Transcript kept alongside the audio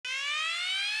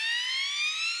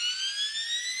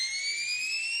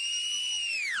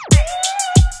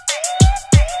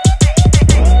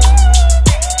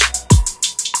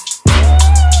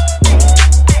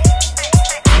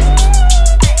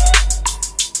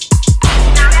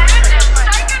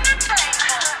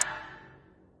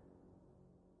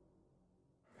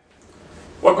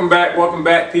welcome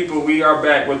back, people. We are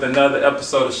back with another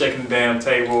episode of Shaking the Damn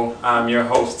Table. I'm your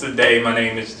host today. My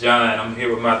name is John. I'm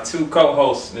here with my two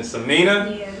co-hosts, Miss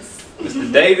Amina, yes,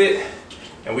 Mr. David,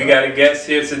 and we got a guest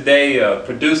here today, a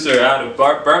producer out of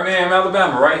Birmingham,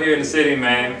 Alabama, right here in the city,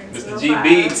 man. Mr. G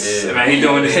Beats. Yeah. Man, he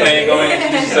doing this thing. Go ahead and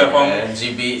introduce yourself, homie.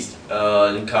 G Beats, you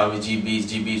can call me G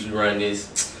Beats. G Beats, we run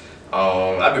this.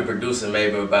 I've been producing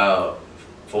maybe about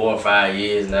 4 or 5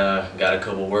 years now. Got a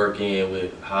couple work in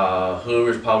with Hood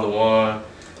Rich Pablo One.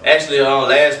 Actually,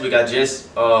 last week I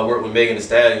just worked with Megan Thee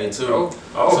Stallion too.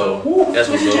 So that's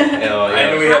what's up. And,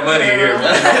 I knew we had money here.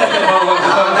 Not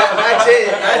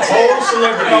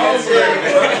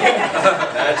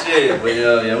yet. But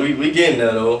yeah, we getting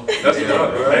there though. That's what's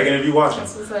up, bro. Megan, if you watching.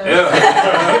 that's what's up. Yeah.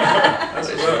 That's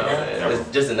what's up, man.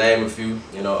 Just to name a few,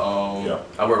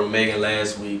 I worked with Megan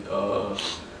last week. I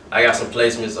got some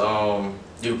placements.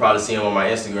 You can probably see them on my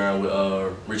Instagram with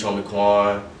Rich Homie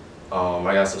Quan.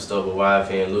 I got some stuff with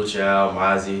YFN, Luchao,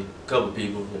 Mozzie, a couple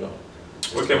people,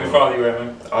 Where can we follow you at,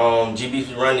 man?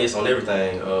 GBP run this on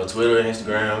everything. Twitter,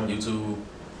 Instagram, YouTube.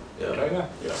 Yeah. Okay,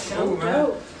 yeah. Cool, Dope, man.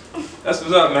 dope. That's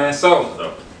what's up, man.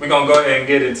 So, we're going to go ahead and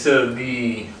get into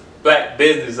the Black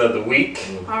Business of the Week.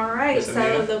 All right, Miss so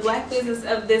Anita? the Black business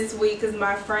of this week is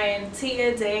my friend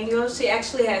Tia Daniels. She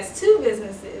actually has 2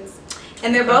 businesses,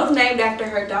 and they're both named after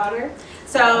her daughter.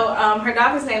 So her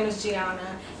daughter's name is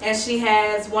Gianna, and she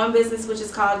has one business which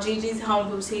is called Gigi's Home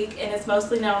Boutique, and it's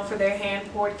mostly known for their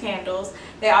hand-poured candles.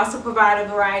 They also provide a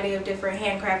variety of different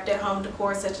handcrafted home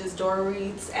decor, such as door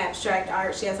wreaths, abstract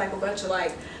art. She has like a bunch of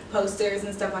like posters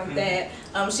and stuff like that.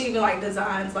 She even like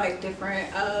designs like different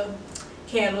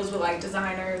candles with like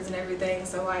designers and everything.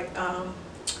 So like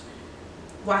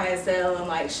YSL and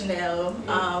like Chanel,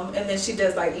 and then she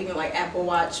does like even like Apple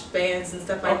Watch bands and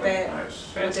stuff like that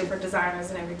Nice. with different designers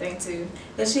and everything too.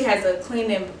 Then she has a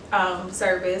cleaning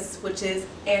service, which is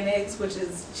Annex, which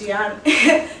is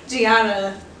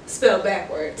Gianna spelled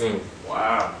backwards.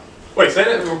 Wow. Wait, say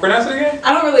that. Pronounce it again?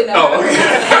 I don't really know. Oh, okay.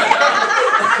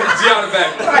 Gianna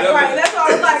back. Right. That's why I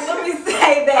was like, let me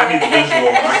say that. I need the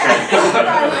visual.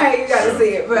 right, you gotta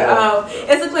see it. But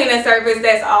it's a cleaning service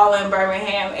that's all in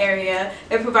Birmingham area.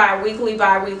 They provide weekly,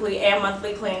 bi-weekly, and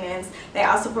monthly cleanings. They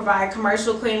also provide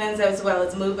commercial cleanings as well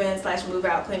as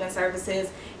move-in/move-out cleaning services.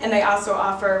 And they also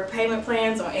offer payment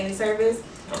plans on any service.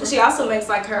 She also makes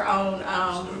like her own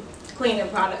cleaning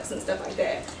products and stuff like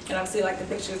that. And I've seen like the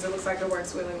pictures, it looks like it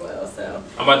works really well. So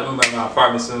I'm about to move back to my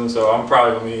apartment soon, so I'm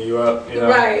probably going to meet you up.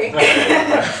 Right.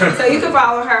 So you can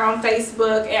follow her on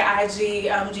Facebook and IG,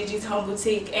 Gigi's Home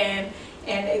Boutique and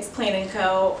Annex Cleaning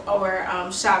Co. or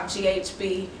Shop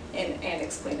GHB and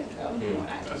Annex Cleaning Co.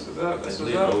 That's what's up. That's what's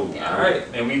lit. up. Yeah. All right.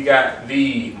 And we got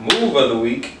the move of the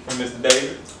week from Mr.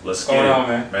 David. Let's What's get going it. on,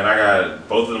 man? Man, I got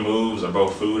both of the moves are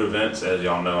both food events. As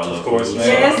y'all know, I love Of course, food.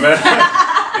 man. Yes.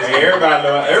 Hey, everybody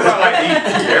like to eat.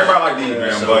 Everybody like to eat,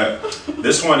 man. So- But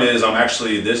this one is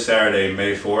actually this Saturday,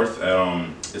 May 4th.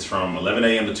 It's from 11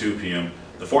 a.m. to 2 p.m.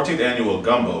 The 14th annual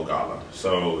Gumbo Gala.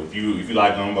 So if you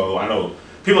like gumbo, I know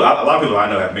a lot of people I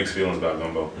know have mixed feelings about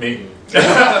gumbo. Me. You know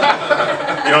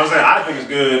what I'm saying? I think it's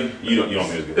good. You don't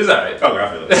think it's good. It's alright. Okay, I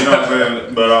feel it. You know what I'm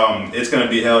saying? But it's gonna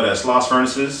be held at Sloss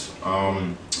Furnaces.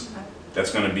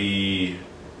 That's gonna be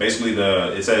basically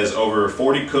it says over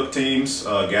 40 cook teams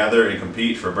gather and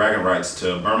compete for bragging rights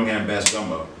to Birmingham Best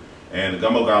Gumbo. And the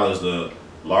Gumbo Gala is the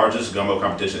largest gumbo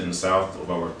competition in the South with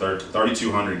over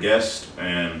 3,200 guests,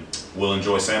 and we'll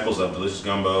enjoy samples of delicious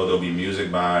gumbo. There'll be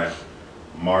music by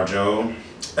Marjo.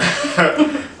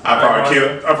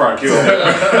 I probably killed him.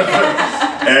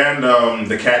 And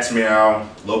the Cat's Meow,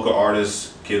 local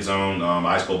artists, kids own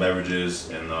ice cold beverages,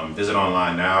 and visit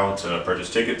online now to purchase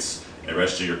tickets and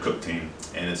register your cook team.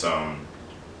 And it's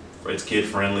kid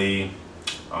friendly,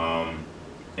 and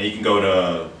you can go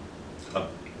to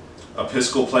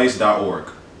episcopalplace.org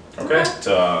Okay.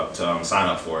 to sign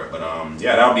up for it. But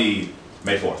yeah, that'll be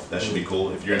May 4th. That should be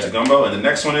cool if you're into gumbo. And the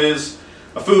next one is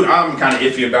a food I'm kind of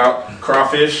iffy about,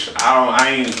 crawfish. I don't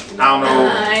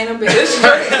know. I ain't a big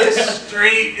It's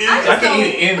straight. I can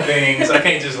eat it in things. I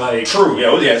can't just like. True, yeah,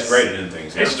 well, yeah, it's great in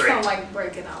things. Yeah. It's straight. don't like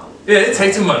breaking off. Yeah, it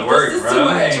takes too much work, It's bro. too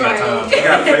I much, ain't got right? time. You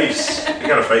got a face. You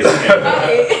got a face. I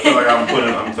feel like I'm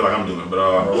doing it, but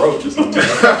A roach or something.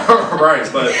 right.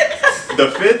 But the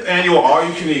 5th annual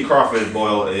all-you-can-eat crawfish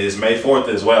boil is May 4th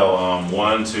as well,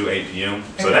 1 to 8 p.m.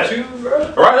 So Ain't that you, bro?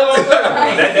 right, that's what I'm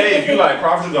saying. That day, if you like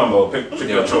crawfish or gumbo, pick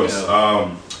your choice.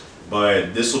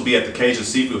 But this will be at the Cajun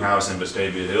Seafood House in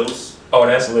Vestavia Hills. Oh,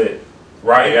 that's lit.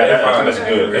 Right, yeah, I think that's Okay.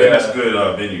 good. I Yeah. think that's a good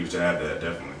venue to have that,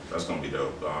 definitely. That's gonna be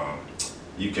dope.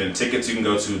 You can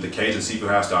go to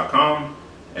thecajunseafoodhouse.com,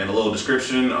 and a little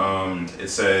description. It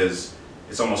says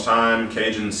It's almost time.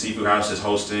 Cajun Seafood House is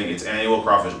hosting its annual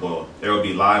crawfish boil. There will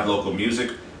be live local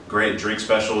music, great drink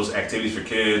specials, activities for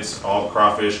kids, all the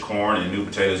crawfish, corn, and new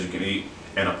potatoes you can eat.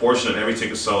 And a portion of every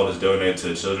ticket sold is donated to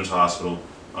the Children's Hospital.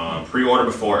 Pre-order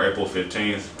before April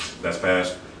 15th. That's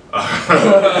passed.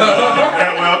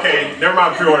 Well, okay, never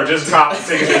mind pre-order. Just cop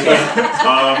tickets this week.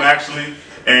 Actually,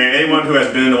 and anyone who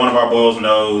has been to one of our boils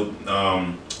know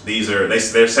these are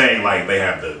they're saying like they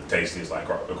have the tastiest like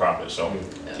the crawfish. So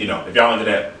you know if y'all into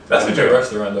that, That's a good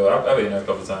restaurant though. I've been there a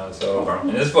couple times. So Okay.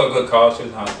 and it's for a good cause.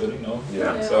 Children's Hospital, you know.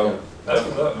 Yeah. So that's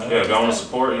what's up, man. Yeah, if y'all want to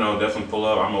support, you know, definitely pull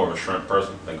up. I'm more of a shrimp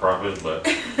person than crawfish, but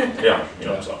yeah, you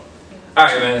know, so. All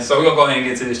right, man. So we're gonna go ahead and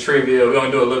get to this trivia. We're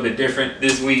gonna do a little bit different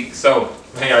this week. So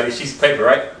hang out these sheets of paper,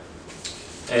 right?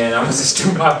 And I'm gonna just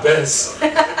do my best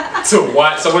to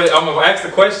watch. So I'm gonna ask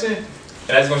the question,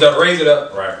 and I just want y'all to raise it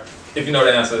up. Right. If you know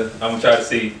the answer, I'm gonna try to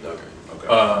see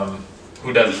Okay.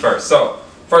 who does it first. So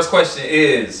first question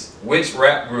is: which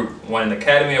rap group won an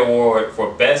Academy Award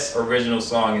for Best Original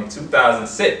Song in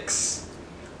 2006?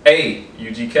 A.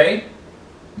 UGK,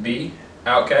 B.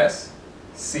 Outkast,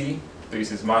 C. 3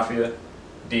 6 Mafia,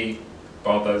 D.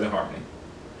 Bone Thugs and Harmony.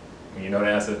 When you know the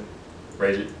answer,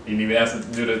 raise it. You need me to answer,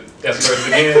 do the answer first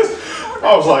again.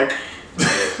 I was like,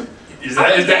 Is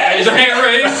your hand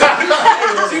raised?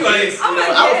 She like,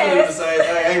 I was the same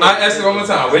thing. I asked it one more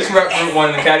time. Which rap group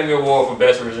won an Academy Award for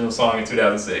Best Original Song in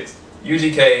 2006?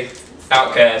 UGK,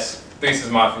 Outkast, 3 6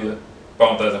 Mafia,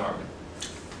 Bone Thugs and Harmony.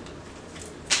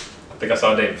 I think I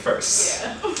saw David first.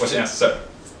 Yeah. What's your answer, sir?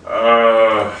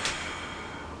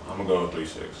 I'm gonna go with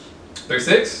 3-6. 3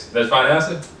 6? That's your final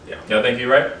answer? Yeah. Y'all think you're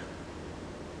right?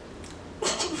 I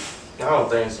don't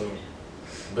think so,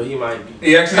 but he might be.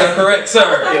 You actually got correct, sir.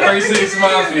 3 6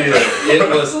 Mafia. It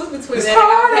was. Who's between It's that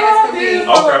hard and out Outkast here. for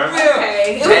me? Okay.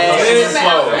 Okay. It Very was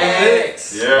slow.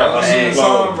 Facts. Yeah, That's that's your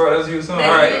slow. song, bro. That's your song. All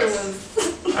That right. year was.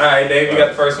 All right, Dave, you got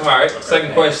the first one. All right, Okay.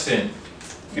 second question.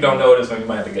 If you don't know this one, you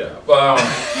might have to get up.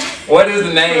 What is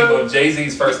the name of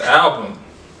Jay-Z's first album?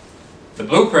 The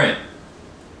Blueprint,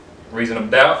 Reason of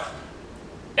Doubt,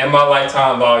 In My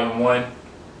Lifetime Volume 1,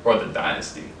 or The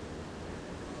Dynasty?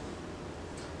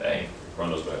 Dang. Run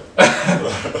those back.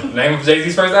 Name of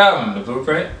Jay-Z's first album, The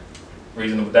Blueprint,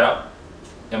 Reason of Doubt,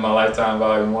 In My Lifetime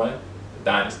Volume 1, The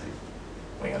Dynasty.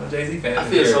 We ain't got no Jay-Z fans. I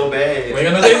feel so bad. We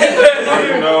ain't got no Jay-Z fans. I don't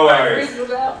even know. Reasonable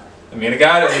doubt. I mean, the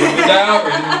guy that Reason of Doubt,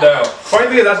 Reason of Doubt. Funny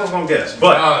thing is, that's what I was gonna guess.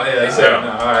 But Oh, yeah, he said no.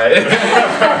 All right.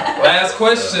 Last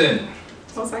question.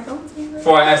 What's that going to be?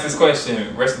 Before I ask this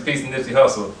question, rest in peace to Nipsey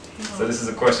Hussle. So this is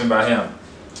a question by him.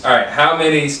 All right, how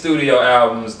many studio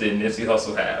albums did Nipsey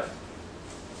Hussle have?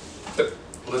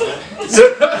 What's that?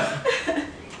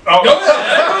 oh, Go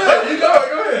ahead. You know it.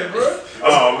 Go ahead, bro.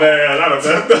 oh man, I'd have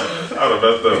messed up. I'd have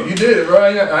messed up. You did it, bro.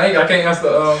 I can't answer.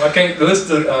 I can't list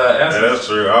the Yeah, answer. that's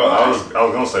true. I was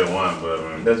gonna say 1, but I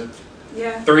mean, That's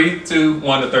Yeah. 3, 2,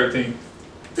 1 to 13.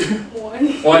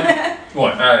 1. 1. All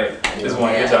right, it's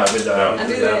 1. Good job. Good job. I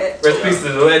knew that. Rest in peace to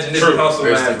the legend Nipsey True. Hussle,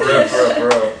 Rest man. in For real, peace. for real, for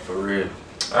real. For real.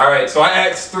 All right, so I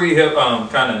asked 3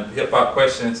 kind of hip hop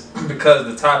questions because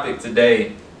the topic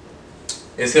today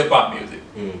is hip hop music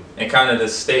and kind of the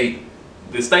state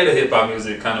of hip hop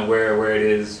music, kind of where it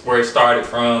is, where it started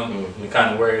from, and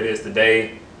kind of where it is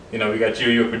today. You know, we got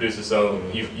you're a producer, so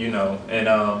you know, and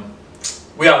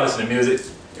we all listen to music.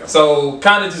 Yeah. So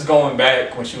kind of just going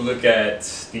back, once you look at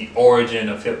the origin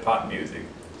of hip hop music,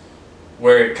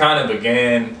 where it kind of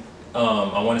began.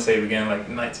 I want to say it began like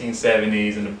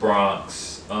 1970s in the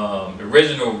Bronx. The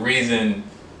original reason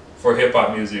for hip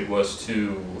hop music was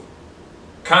to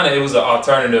it was an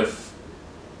alternative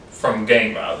from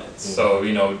gang violence. So,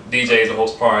 you know, DJs will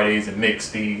host parties and mix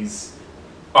these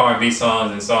R&B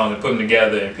songs and put them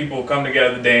together, and people would come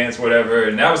together, dance, whatever.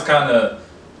 And that was kind of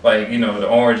like, you know, the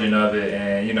origin of it.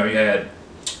 And, you know,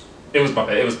 it was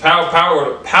positive.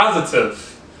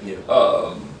 Yeah.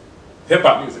 Hip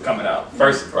hop music coming out.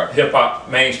 First hip hop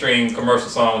mainstream commercial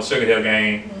song was Sugar Hill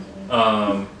Gang,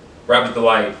 Rapid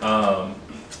Delight.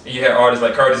 You had artists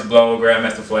like Curtis Blow,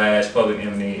 Grandmaster Flash, Public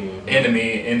Enemy,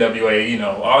 NWA. You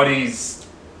know, all these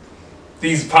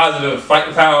positive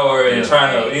fight power and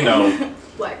trying to, you know.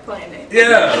 Black Planet.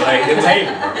 Yeah, like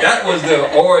that was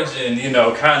the origin. You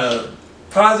know, kind of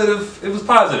positive. It was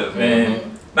positive,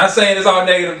 and not saying it's all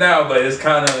negative now, but it's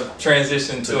kind of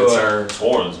transitioned to a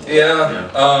towards.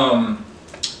 yeah.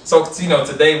 So, you know,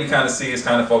 today we kind of see it's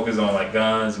kind of focused on like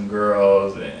guns and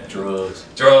girls and drugs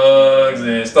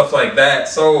and stuff like that.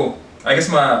 So I guess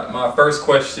my first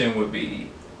question would be,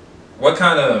 what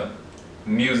kind of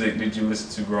music did you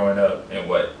listen to growing up, and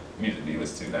what music do you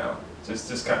listen to now?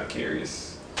 Just kind of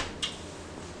curious.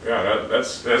 Yeah,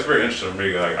 that's very interesting to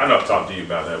me. Like I know I've talked to you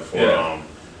about that before. Yeah.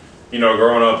 you know,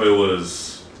 growing up, it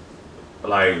was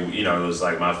like, you know, it was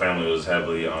like my family was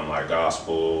heavily on like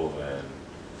gospel and,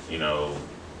 you know,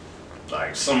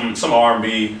 like some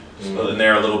R&B in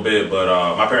there a little bit,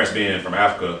 but my parents being from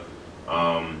Africa,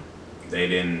 they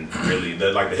didn't really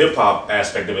the hip hop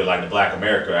aspect of it, like the Black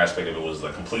America aspect of it, was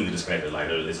like completely disconnected. Like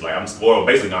it's like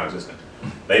basically non-existent.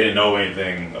 They didn't know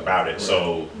anything about it,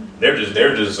 so they're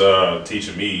just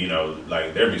teaching me, you know,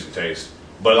 like their music taste.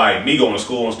 But like me going to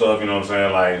school and stuff, you know what I'm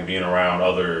saying, like being around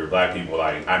other Black people,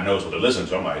 like I know what they're listening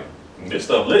to. I'm like, this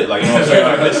stuff lit, like, you know what I'm saying,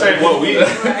 like this ain't what we,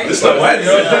 this stuff what, you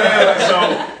know what I'm saying? Like,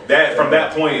 so that from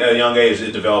that point at a young age,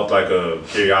 it developed like a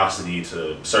curiosity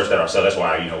to search that ourselves. That's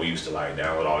why, you know, we used to like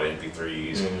download all the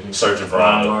MP3s, searching for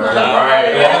all the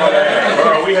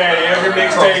bro, we had every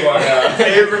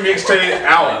mixtape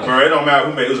out, bro. It don't matter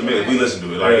who made it, we listened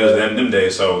to it, like it was them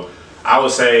days. So I would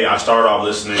say I started off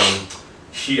listening.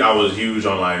 I was huge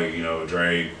on like, you know,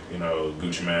 Drake, you know,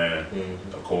 Gucci Mane,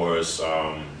 of course.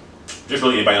 Just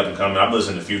really anybody up and coming. I've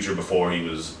listened to Future before he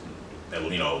was,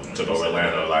 you know, took over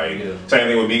Atlanta. Like same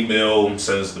thing with Meek Mill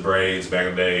since the Braids back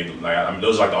in the day. Like I mean,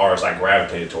 those are like the artists I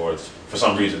gravitated towards for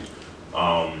some reason.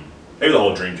 Maybe the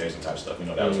whole dream chasing type stuff. You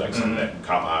know, that was like something that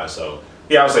caught my eye. So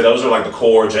yeah, I would say those are like the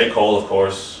core. J. Cole, of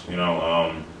course. You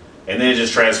know, and then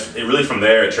it really from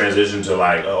there it transitioned to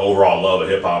like an overall love of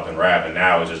hip hop and rap. And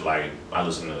now it's just like I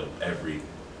listen to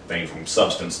everything from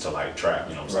substance to like trap.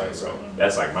 You know what I'm saying? So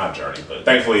that's like my journey. But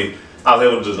thankfully, I was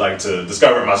able to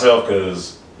discover it myself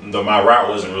because my route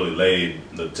wasn't really laid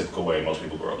the typical way most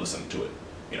people grow up listening to it,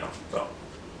 you know. So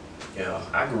yeah,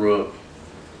 I grew up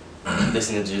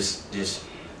listening to just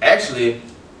actually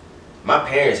my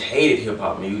parents hated hip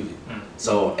hop music,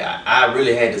 so I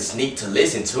really had to sneak to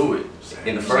listen to it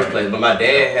in the first place. But my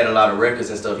dad had a lot of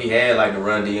records and stuff. He had like the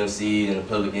Run DMC and the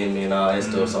Public Enemy and all that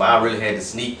stuff. So I really had to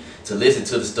sneak to listen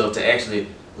to the stuff to actually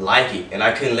like it, and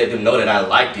I couldn't let them know that I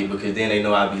liked it because then they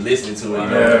know I'd be listening to it. You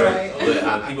know?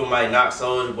 But people might knock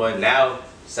Soulja Boy now,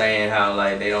 saying how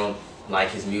like they don't like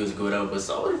his music or whatever. But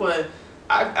Soulja Boy,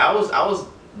 I was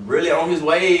really on his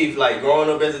wave like growing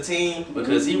up as a teen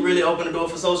because he really opened the door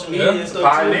for social media and stuff.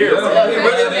 Pioneer. He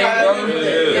really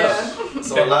pioneered.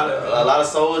 So a lot of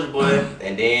Soulja Boy,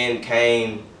 and then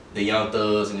came the Young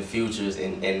Thugs and the Futures,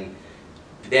 and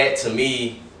that to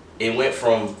me, it went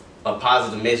from a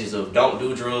positive message of don't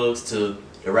do drugs to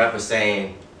the rapper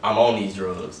saying I'm on these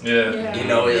drugs. You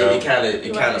know, it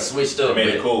kind of switched up. It made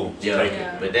it cool.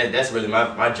 But that's really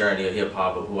my journey of hip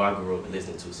hop, of who I grew up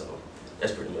listening to. So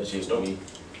that's pretty much it for me.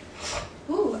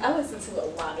 Ooh, I listened to a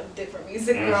lot of different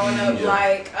music growing up.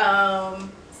 Like,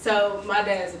 so my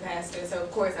dad's a pastor, so of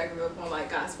course I grew up on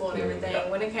like gospel and everything.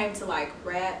 When it came to like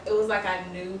rap, it was like I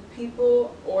knew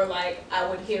people, or like I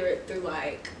would hear it through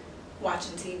like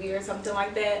watching TV or something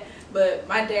like that. But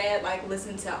my dad like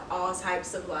listened to all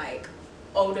types of like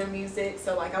older music,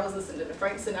 so like I was listening to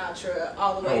Frank Sinatra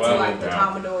all the way to like the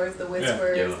Commodores, the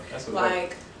Whispers,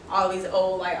 like all these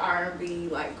old like R&B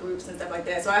like groups and stuff like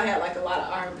that. So I had like a lot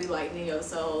of R&B like neo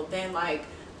soul. Then like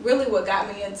really what got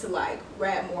me into like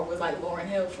rap more was like Lauryn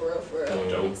Hill, for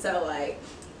real. So like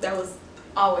that was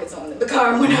always on in the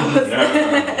car when I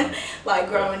was like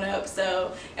growing up.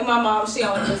 So, and my mom, she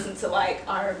only listened to like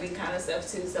R&B kind of stuff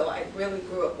too. So like really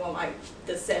grew up on like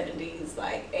the 70s,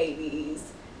 like 80s,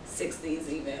 60s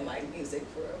even, like music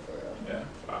for real. Yeah.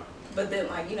 Wow. But then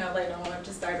like, you know, later on I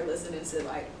just started listening to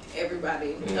like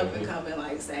everybody up and coming,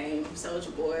 like same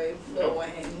Soulja Boy, Lil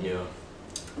Wayne,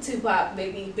 Tupac,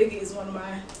 Biggie is one of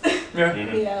my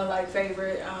you know, like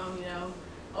favorite you know,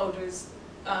 olders.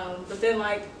 But then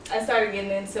like I started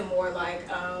getting into more like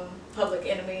Public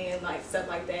Enemy and like stuff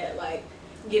like that, like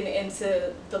getting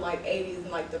into the like 80s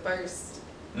and like the first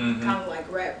kind of like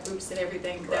rap groups and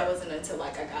everything. That wasn't until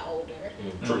like I got older.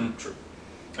 True.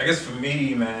 I guess for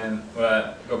me, man, when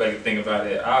I go back and think about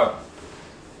it, I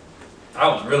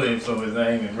was really influenced. I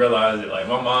didn't even realize it. Like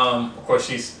my mom, of course,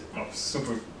 she's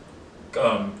super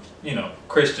you know,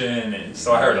 Christian, and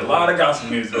so I heard a lot of gospel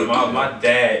music. My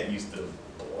dad used to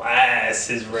blast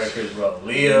his records, bro.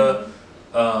 Leah,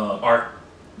 R.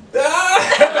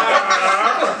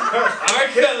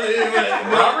 Kelly,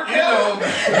 Robert Kelly, you know,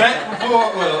 back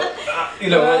before, you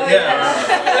know,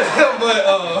 but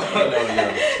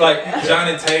like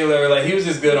Johnny Taylor, like he was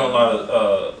just good on a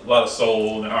lot of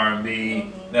soul and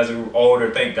R&B. And as I grew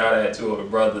older, thank God I had two older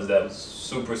brothers that was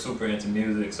super into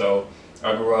music. So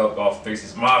I grew up off Three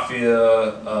 6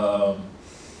 Mafia,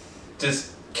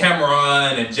 just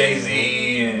Cameron and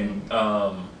Jay-Z and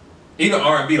even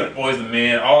R&B, like Boyz II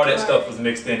Men, all that stuff was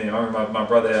mixed in. And I remember my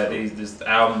brother had these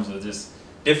albums of just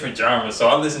different genres. So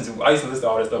I used to listen to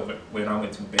all this stuff when I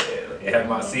went to bed. Like, I had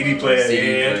my CD player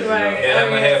in, Right. and I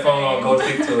had my headphone on, go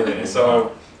stick to it. And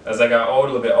so as I got older,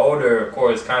 a little bit older, of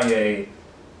course, Kanye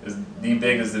is the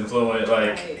biggest influence.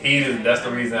 Like that's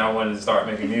the reason I wanted to start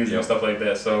making music and stuff like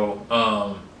that. So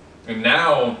and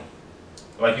now,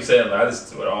 like you said, like, I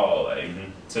listen to it all, like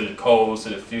to the Coles, to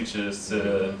the Futures, to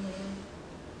the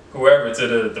whoever, to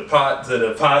the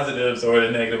positives or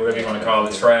the negative, whatever you want to call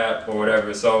it, trap or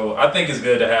whatever. So I think it's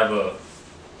good to have a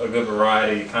good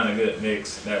variety, kind of good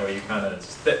mix. That way you kind of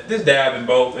just dab in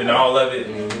both and all of it.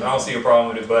 I don't see a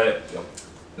problem with it. But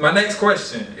my next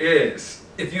question is,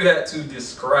 if you had to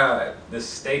describe the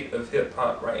state of hip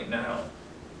hop right now,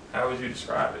 how would you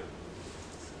describe it?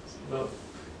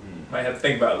 Might have to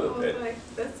think about it a little bit.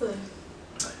 Like, that's a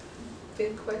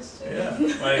big question. Yeah,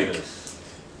 like,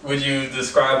 would you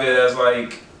describe it as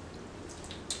like,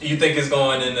 you think it's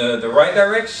going in the right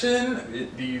direction?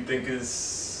 Do you think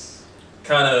it's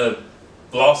kind of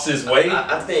lost its way?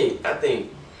 I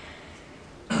think.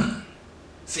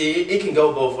 See, it can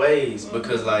go both ways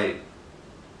because like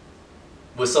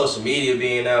with social media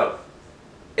being out,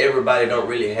 everybody don't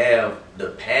really have the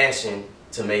passion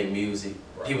to make music.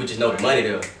 People just know the money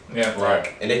there. Yeah,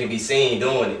 Right. And they can be seen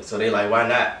doing it. So they like, why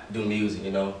not do music,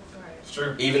 you know? it's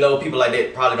true. Even though people like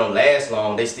that probably don't last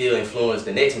long, they still influence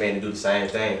the next man to do the same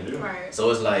thing. Right. So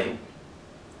it's like,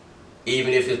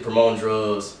 even if it's promoting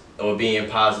drugs or being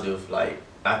positive, like,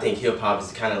 I think hip hop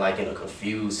is kind of like in a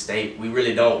confused state. We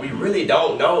really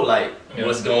don't know like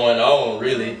what's going on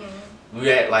really. We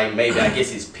at like maybe I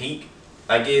guess it's peak,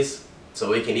 I guess.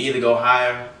 So it can either go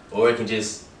higher or it can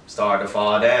just start to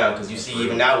fall down. Cause you see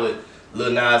even now with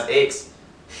Lil Nas X,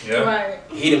 Yeah. Right.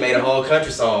 he done made a whole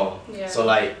country song. Yeah. So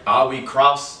like, are we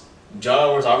cross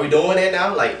genres? Are we doing that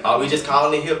now? Like, are we just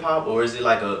calling it hip hop or is it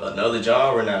like another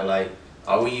genre now? Like,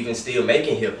 are we even still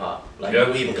making hip hop? Like,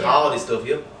 do we even call this stuff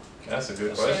hip hop? That's a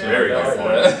good question. Very good I like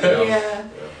point. that. Yeah.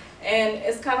 And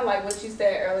it's kind of like what you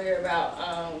said earlier about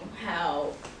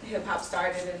how hip hop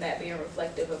started and that being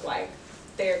reflective of like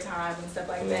their time and stuff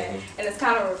like that. And it's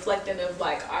kind of reflective of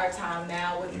like our time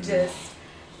now with just,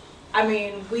 I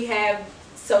mean, we have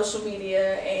social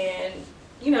media and,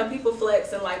 you know, people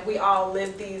flex and like we all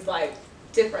live these like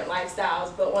different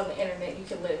lifestyles, but on the internet you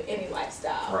can live any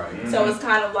lifestyle. Right. So it's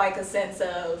kind of like a sense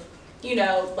of, you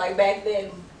know, like back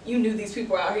then you knew these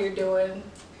people out here doing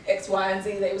X, Y, and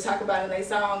Z. They would talk about in their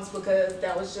songs because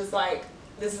that was just like,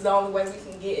 this is the only way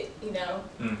we can get, you know,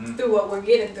 through what we're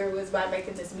getting through is by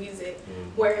making this music.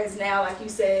 Whereas now, like you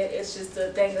said, it's just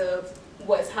a thing of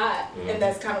what's hot. And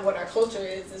that's kind of what our culture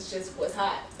is. It's just what's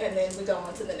hot. And then we go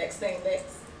on to the next thing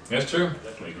next. That's true.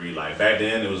 Definitely agree. Like back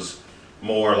then, it was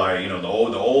more like, you know,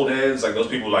 the old heads, like those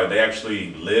people, like they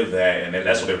actually lived that, and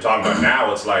that's what they were talking about.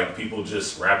 Now it's like people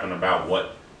just rapping about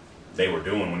what they were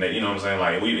doing when they, you know what I'm saying?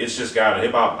 Like it's just got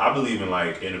hip hop. I believe in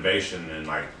like innovation and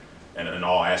like in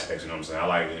all aspects. You know what I'm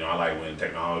saying? I like when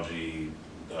technology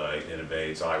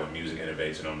innovates. I like when music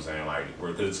innovates. You know what I'm saying? Like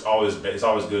because it's always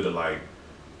good to like,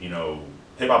 you know,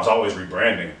 hip hop's always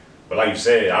rebranding. But like you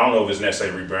said, I don't know if it's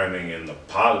necessarily rebranding in the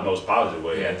most positive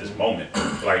way at this moment.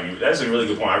 Like that's a really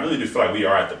good point. I really do feel like we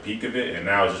are at the peak of it, and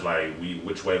now it's just like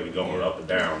which way we going, up or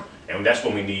down. And that's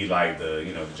when we need like the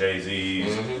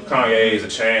Jay-Z's, Kanye's, the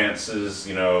Chances,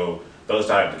 you know, those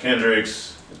type, the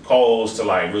Kendricks, the Coles to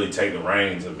like really take the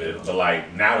reins of it. But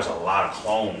like now there's a lot of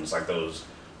clones, like those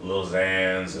Lil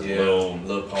Xans and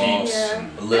Lil Peeps. Yeah.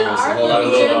 Lil There are little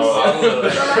Lil-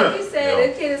 gems. So like you said,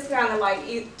 it is kind of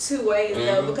like two ways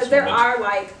though, because there are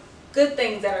like good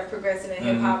things that are progressing in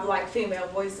hip hop, like female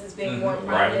voices being more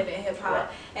prominent in hip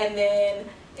hop, and then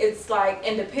it's like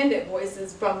independent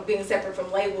voices from being separate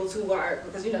from labels who are,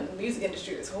 because you know the music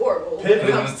industry is horrible when it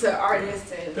comes to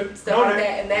artists and stuff like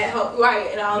that, and that help, right,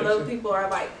 and all those people are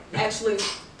like actually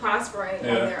prospering on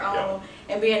their own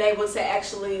and being able to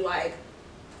actually like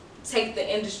take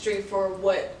the industry for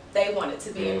what they want it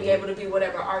to be and be able to be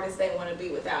whatever artist they want to be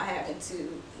without having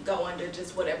to go under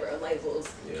just whatever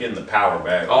labels. Getting the power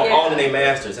back. Owning their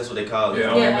masters, that's what they call it.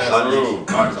 Yeah, owning their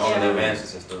Artists owning their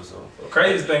masters and stuff. So The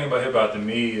craziest thing about hip hop to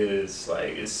me is like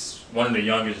it's one of the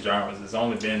youngest genres. It's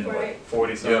only been what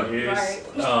 40 some years,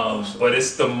 but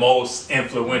it's the most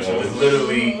influential. It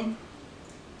literally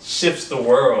shifts the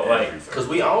world. Like because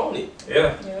we own it.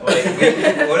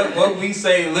 like what we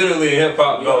say literally in hip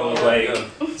hop goes.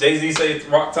 Like Jay-Z say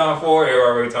Rock Time 4,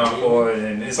 Era Time 4,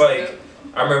 and it's like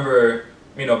I remember,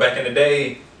 you know, back in the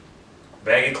day,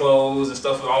 baggy clothes and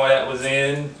stuff, all that was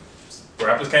in.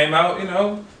 Rappers came out, you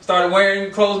know, started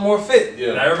wearing clothes more fit.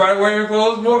 And everybody wearing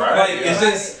clothes more fit. Like it's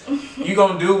just you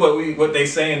gonna do what they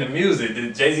say in the music.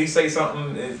 Did Jay-Z say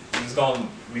something?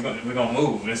 We're gonna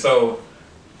move. And so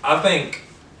I think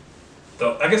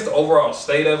I guess the overall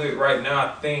state of it right now,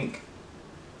 I think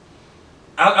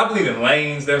I believe in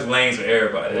lanes. There's lanes for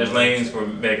everybody. There's lanes for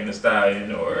Megan Thee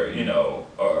Stallion or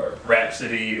or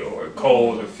Rhapsody or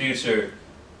Cole or Future.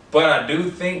 But I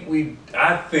think we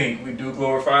do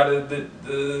glorify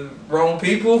the wrong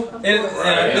people, and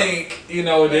I think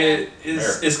that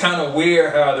it's kind of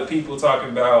weird how the people talking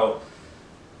about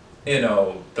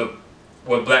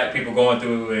what black people going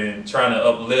through and trying to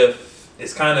uplift.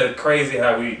 It's kind of crazy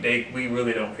how we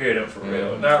really don't hear them for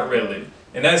real, not really,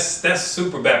 and that's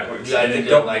super backwards. Yeah, I and think it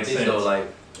don't like make this sense. though, like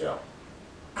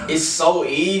it's so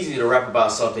easy to rap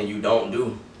about something you don't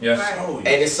do. Yeah. Right. And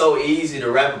it's so easy to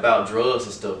rap about drugs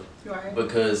and stuff Right.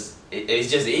 because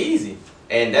it's just easy.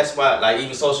 And that's why, like,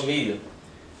 even social media,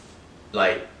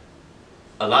 like,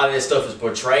 a lot of this stuff is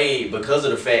portrayed because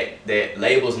of the fact that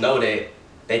labels know that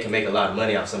they can make a lot of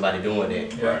money off somebody doing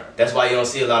that. Yeah. That's why you don't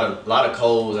see a lot of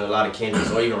Coles and a lot of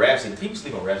Kendricks or even Rhapsody. People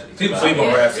sleep on Rhapsody. People sleep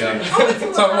on Rhapsody. I went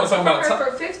to Talking about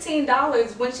her for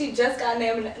 $15 when she just got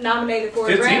nominated for a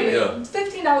 15? Grammy. Yeah.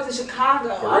 $15 in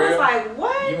Chicago. For I was real? like,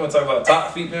 what? You want to talk about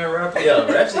top female rapper?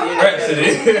 Yeah, Rhapsody.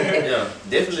 Rhapsody. Yeah,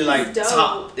 definitely like Dope.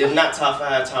 top, if not top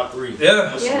 5, top 3.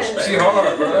 Yeah. Yes. She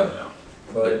hard, bro.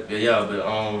 But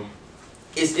But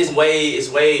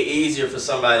it's way easier for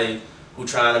somebody who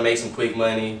trying to make some quick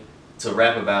money to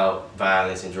rap about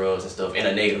violence and drugs and stuff in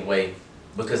a negative way,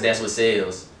 because that's what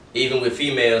sells. Even with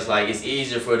females, like, it's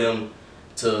easier for them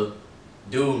to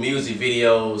do music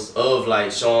videos of like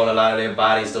showing a lot of their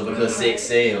body and stuff because sex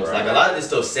sells. Like, a lot of this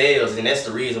stuff sells, and that's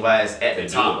the reason why it's at the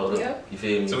top of the. Yep. You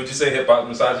feel me? so would you say hip hop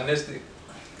misogynistic?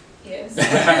 Yes. I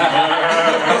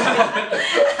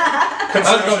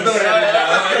was gonna throw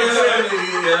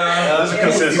that. There's a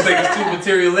consensus. You think it's too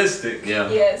materialistic? Yeah.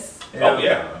 Yes. Oh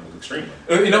yeah, extremely.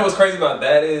 You know what's crazy about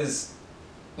that is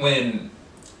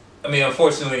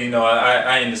unfortunately,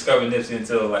 I didn't discover Nipsey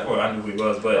until I knew who he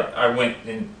was, but I went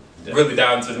and really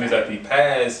dived into the music after he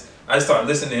passed. I just started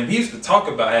listening to him. He used to talk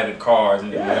about having cars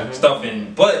and stuff,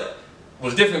 but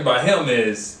what's different about him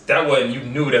is that wasn't, you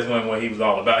knew that's what he was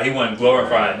all about. He wasn't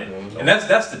glorifying it, and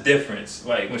that's the difference.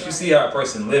 Like when you see how a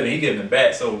person living, he giving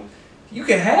back. So you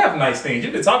can have nice things.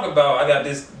 You can talk about, I got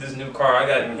this new car, I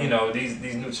got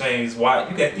these new chains. Why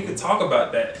you can talk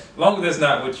about that. As long as that's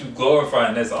not what you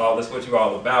glorifying, that's what you're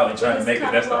all about, and trying to make it.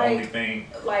 That's the only thing.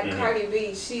 Like Cardi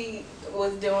B, she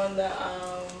was doing the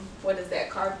what is that,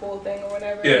 carpool thing or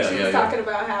whatever. Yeah, she was talking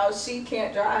about how she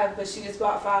can't drive, but she just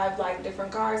bought 5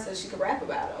 different cars so she could rap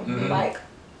about them. Mm-hmm. Like,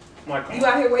 Come you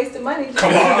out here wasting money.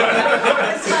 Come on.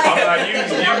 It's like,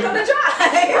 you're not gonna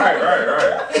drive. Right.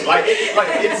 Like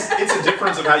it's a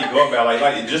difference of how you go about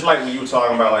like just like when you were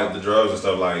talking about like the drugs and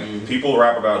stuff. Like people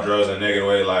rap about drugs in a negative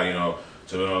way, like like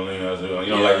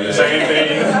the same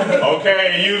thing.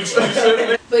 Okay, you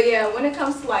should. But yeah, when it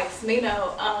comes to like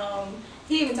Smino,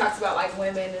 he even talks about like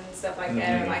women and stuff like that,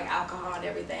 and like alcohol and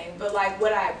everything. But like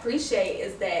what I appreciate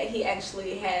is that he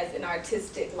actually has an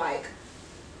artistic like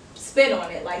spin on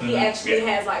it. Like he actually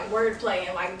has like wordplay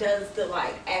and like does the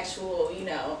like actual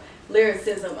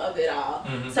lyricism of it all.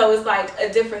 So it's like a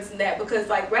difference in that, because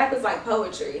like rap is like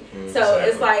poetry. So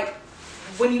it's like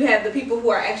when you have the people who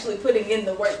are actually putting in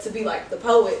the work to be like the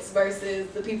poets versus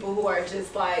the people who are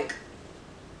just like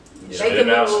making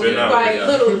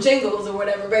little jingles or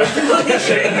whatever, basically.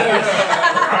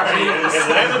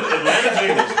 Atlanta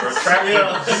jingles,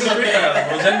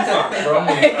 bro.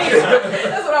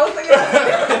 That's what I was thinking.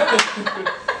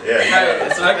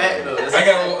 I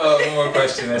got one more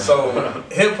question. And so,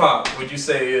 hip hop, would you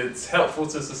say it's helpful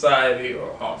to society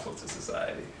or harmful to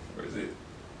society, or is it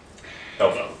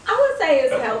helpful? I would say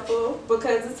it's helpful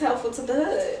because it's helpful to the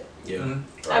hood. Yeah.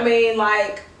 I mean,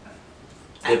 like,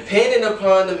 depending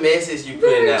upon the message you put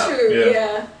very out. true,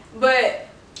 yeah. But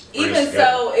even Risk,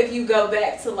 so, if you go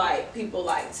back to like people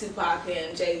like Tupac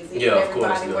and Jay-Z and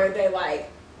everybody, where they like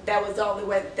that was the only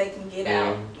way that they can get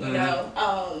out, they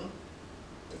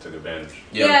took advantage.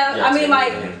 Yeah, I mean,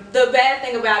 like the bad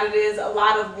thing about it is a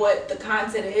lot of what the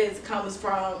content is comes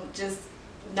from just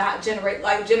not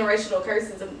generational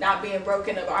curses of not being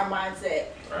broken of our mindset.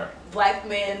 Right. Black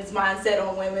men's mindset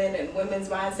on women and women's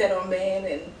mindset on men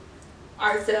and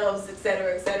ourselves, et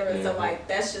cetera, et cetera. So like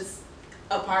that's just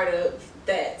a part of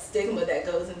that stigma that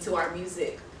goes into our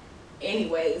music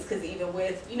anyways, because even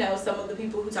with some of the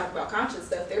people who talk about conscious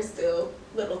stuff, there's still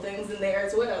little things in there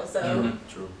as well. So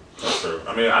True. That's true.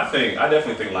 I mean, I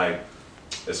definitely think like,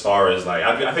 as far as like,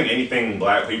 I think anything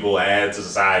black people add to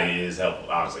society is helpful.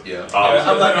 Honestly, Yeah.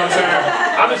 I'm like, you know what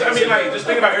I'm saying? I mean, like, just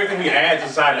think about everything we add to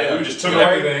society. Like, we just took away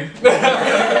Everything.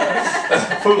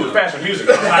 food, fashion, music.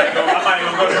 I'm not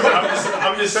even gonna go there. But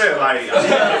I'm just saying, like,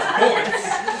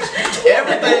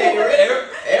 everything.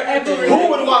 Everything. Who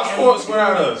would watch sports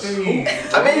without us? I mean,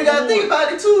 you gotta think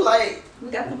about it too. Like,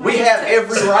 we have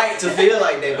every right to feel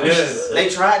like that, but they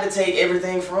tried to take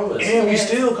everything from us. And we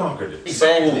still conquered it.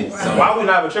 Exactly. So why would we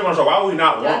not have a chip on the show? Why would we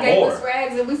not Y'all want gave more? us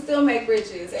rags and we still make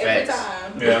riches every Facts.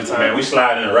 time. Yeah. Man, we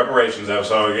slide in a reparations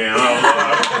episode again. I don't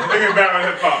know. Thinking back on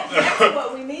hip hop. That's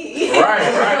what we need.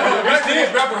 Right. We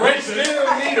still reparations. Still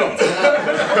need them.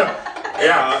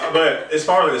 Yeah, but as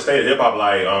far as the state of hip hop,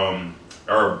 like,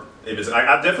 or if it's,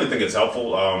 I definitely think it's helpful.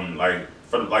 Like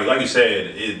you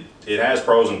said, it has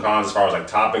pros and cons as far as like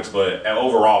topics, but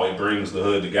overall, it brings the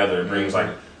hood together. It brings like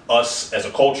us as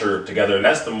a culture together, and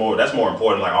that's more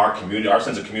important. Like our community, our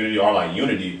sense of community, our like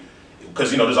unity, because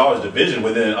there's always division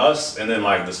within us, and then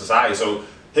like the society. So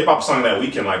hip hop is something that we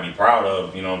can like be proud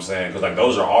of. You know what I'm saying? Because like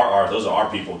those are our art, those are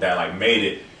our people that like made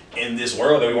it in this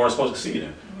world that we weren't supposed to succeed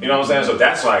in. You know what I'm saying? So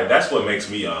that's what makes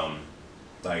me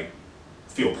like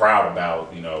feel proud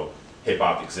about hip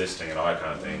hop existing and all that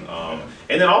kind of thing.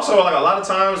 And then also like a lot of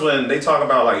times when they talk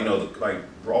about like like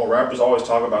all rappers always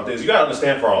talk about this. You gotta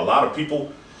understand, for a lot of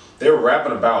people, they're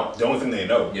rapping about the only thing they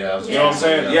know. Yeah. You know what I'm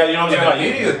saying? Yeah, you know what I'm saying? Yeah, Like,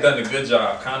 media has done a good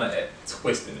job kind of at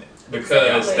twisting it,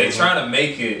 because they trying to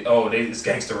make it, it's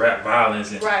gangster rap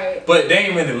violence, and, Right. but they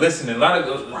ain't really listening. A lot of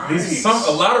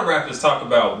rappers talk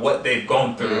about what they've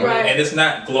gone through, Right. and it's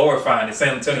not glorifying it,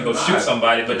 saying to go shoot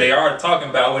somebody, but they are talking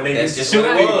about when they That's used to just shoot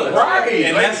what it people, was. Right.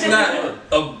 and that's not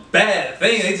a bad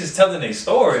thing. They just telling their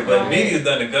story, but Right. media's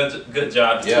done a good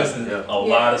job twisting a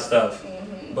lot of stuff.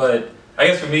 But I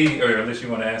guess for me, or unless you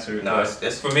want to answer it, No, but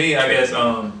it's for me, I guess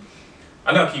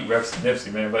I know I keep referencing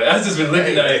Nipsey, man, but I've just been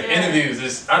looking at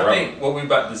interviews. I think what we're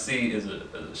about to see is a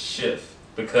shift,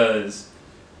 because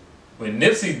when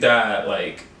Nipsey died,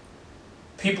 like,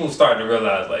 people started to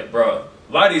realize, like, bro,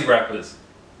 a lot of these rappers,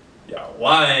 y'all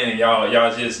lying, and y'all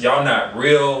not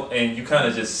real, and you kind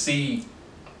of just see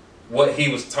what he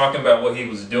was talking about, what he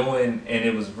was doing, and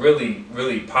it was really,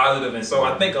 really positive. And so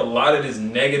I think a lot of this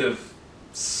negative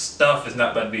stuff is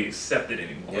not about to be accepted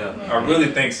anymore. Yeah. I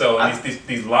really think so. And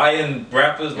these lying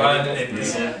rappers, lying, and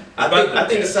I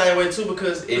think the same way too,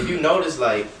 because if you notice,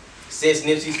 like, since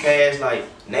Nipsey's passed, like,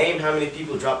 name how many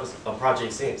people dropped a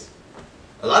project since.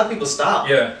 A lot of people stop.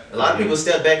 Yeah. A lot of people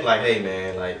step back like, hey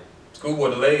man, like, Schoolboy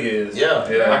Delay is. Yeah.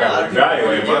 I gotta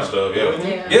evaluate my stuff. Yeah,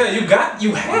 you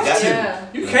have to. Yeah.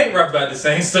 You can't rap about the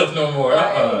same stuff no more.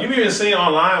 Right. You even seen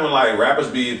online when like rappers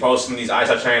be posting these ice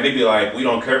chain, they be like, we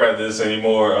don't care about this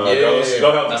anymore. Go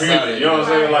help the community. You know what I'm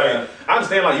saying? Like, I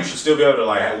understand, like, you should still be able to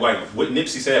like what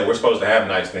Nipsey said, we're supposed to have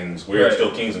nice things. We're still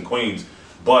kings and queens.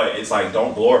 But it's like,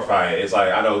 don't glorify it. It's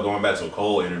like, I know, going back to a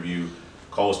Cole interview,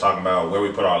 Cole's talking about where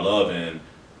we put our love in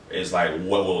is like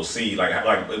what we'll see, like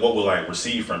what we'll like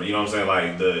receive from it. You know what I'm saying?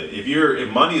 Like, if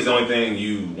money is the only thing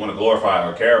you want to glorify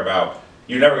or care about,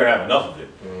 you're never gonna have enough of it.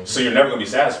 So you're never gonna be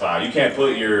satisfied. You can't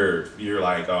put your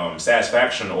like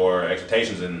satisfaction or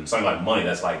expectations in something like money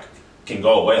that's like can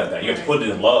go away like that. You have to put it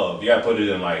in love. You got to put it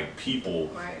in like people.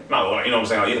 Not, you know what I'm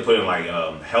saying? Like, you have to put it in like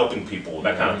helping people,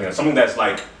 that kind of thing. Something that's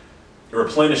like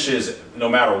replenishes no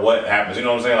matter what happens. You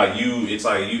know what I'm saying? Like, it's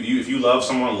like you if you love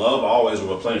someone, love always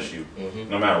will replenish you,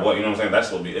 no matter what. You know what I'm saying?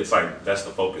 That's what it's like. That's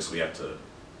the focus we have to.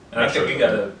 And I think we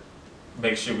gotta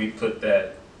make sure we put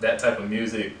that type of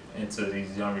music into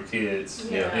these younger kids.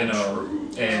 Yeah. You know,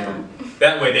 and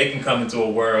that way they can come into a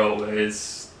world where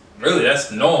it's really that's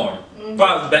the norm.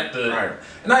 Back to,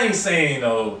 and I ain't saying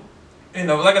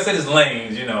like I said, it's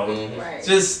lanes.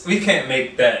 Just we can't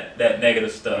make that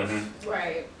negative stuff.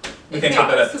 Right. We can't put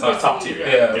that at the top tier.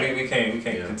 Yeah, we can't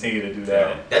continue to do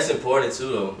that. That's important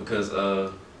too, though, because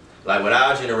like with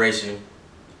our generation,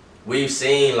 we've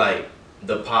seen like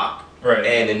the Pac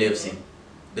and the Nipsey.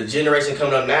 The generation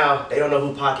coming up now, they don't know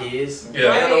who Pac is.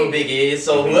 Yeah. They don't know who Big is.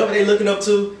 So whoever they looking up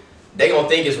to, they gonna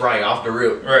think it's right off the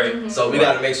rip. Right. So we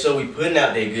gotta make sure we putting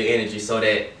out that good energy, so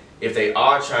that if they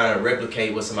are trying to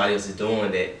replicate what somebody else is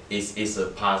doing, that it's a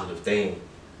positive thing.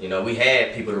 You know, we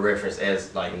had people to reference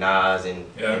as like Nas and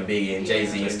Biggie and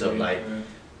Jay-Z and stuff like.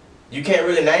 You can't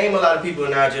really name a lot of people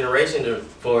in our generation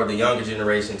for the younger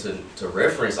generation to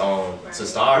reference on to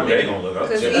start. They gonna look up.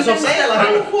 That's what I'm saying.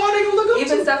 Like, who are they gonna look up to?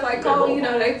 Even stuff like Cole,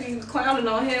 they be clowning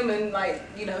on him and like,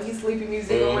 he's sleepy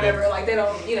music or whatever. Like, they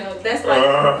don't, that's like.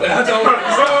 I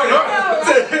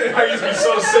used to be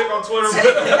so sick on Twitter.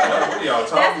 What are y'all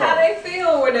talking That's about? how they feel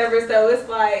or whatever. So it's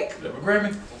like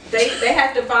they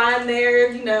have to find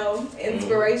their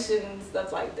inspiration and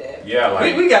stuff like that. Yeah,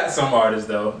 like we got some artists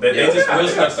though that they just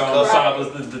wish us on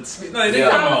Sabas. No, they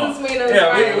come on. We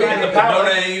get the power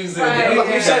names.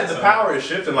 Like you said, the power is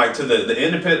shifting, like to the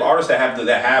independent artists that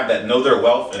know their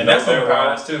wealth and that's on the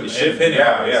rise too. It's shifting.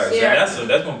 Yeah, exactly.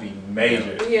 That's gonna be major.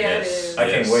 Yeah, it Yes. is. I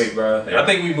can't Yes. wait, bro. Yeah. I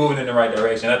think we moving in the right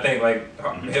direction. I think like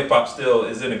hip hop still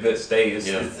is in a good state. It's,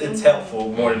 Yeah. it's helpful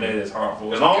more than it is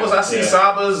harmful. As long as I see Yeah.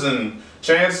 Sabas and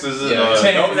Chances and Yeah. no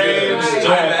Chances, names,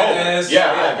 right. I have hope. Jazz.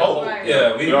 Yeah, I have hope. Right.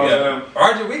 Yeah, we You know what yeah.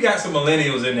 I'm RJ, we got some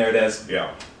millennials in there that's Yeah.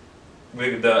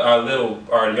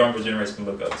 our younger generation can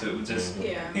look up to. Just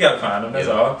Yeah. you gotta find them. That's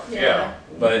Yeah. all. Yeah.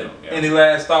 But Yeah. any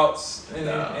last thoughts?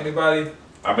 Nah. Anybody?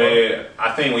 I mean,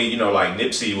 I think we, like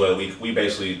Nipsey, well, we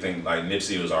basically think like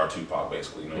Nipsey was our Tupac,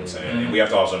 basically, you know what I'm saying? And we have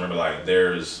to also remember, like,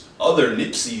 there's other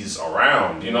Nipseys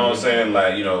around, you know what I'm saying?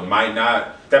 Like,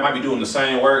 that might be doing the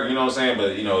same work, you know what I'm saying?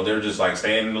 But, they're just like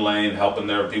staying in the lane, helping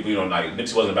their people, like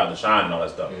Nipsey wasn't about to shine and all that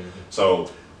stuff.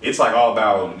 So it's like all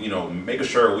about, making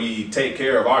sure we take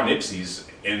care of our Nipseys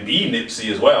and be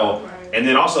Nipsey as well. Right. And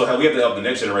then also we have to help the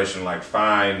next generation, like,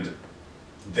 find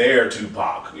their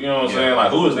Tupac. You know what I'm saying?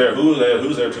 Like, who's their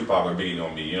Tupac or Biggie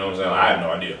gonna be? You know what I'm saying? Like, I have no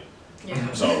idea. Yeah.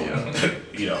 So,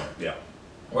 yeah.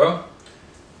 Well,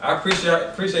 I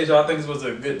appreciate y'all. I think this was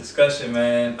a good discussion,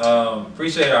 man.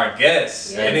 Appreciate our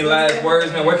guests. Yes, Any most last words,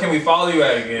 man? definitely. Where can we follow you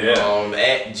at again? Yeah.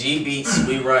 At G Beats,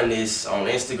 we run this on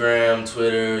Instagram,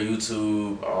 Twitter,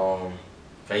 YouTube,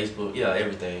 Facebook,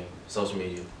 everything, social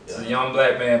media. It's a young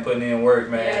black man putting in work,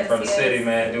 man, Yes, from the yes. city,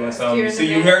 man, doing Here something. in See,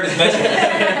 the you back. heard his message.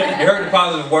 You heard the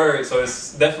positive word, so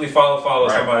it's definitely follow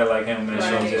Right. somebody like him, man.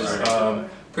 So Right. just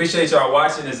appreciate y'all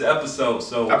watching this episode.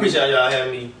 So I appreciate y'all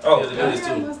having me. Oh, Here to do this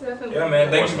Yeah, too. most definitely. Yeah, man.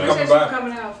 Thank you for Appreciate coming you by.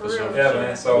 coming out for For real. sure. for Yeah, sure. man.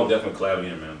 We'll So definitely collab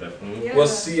again, man. Definitely. Yeah. we'll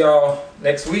see y'all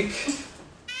next week.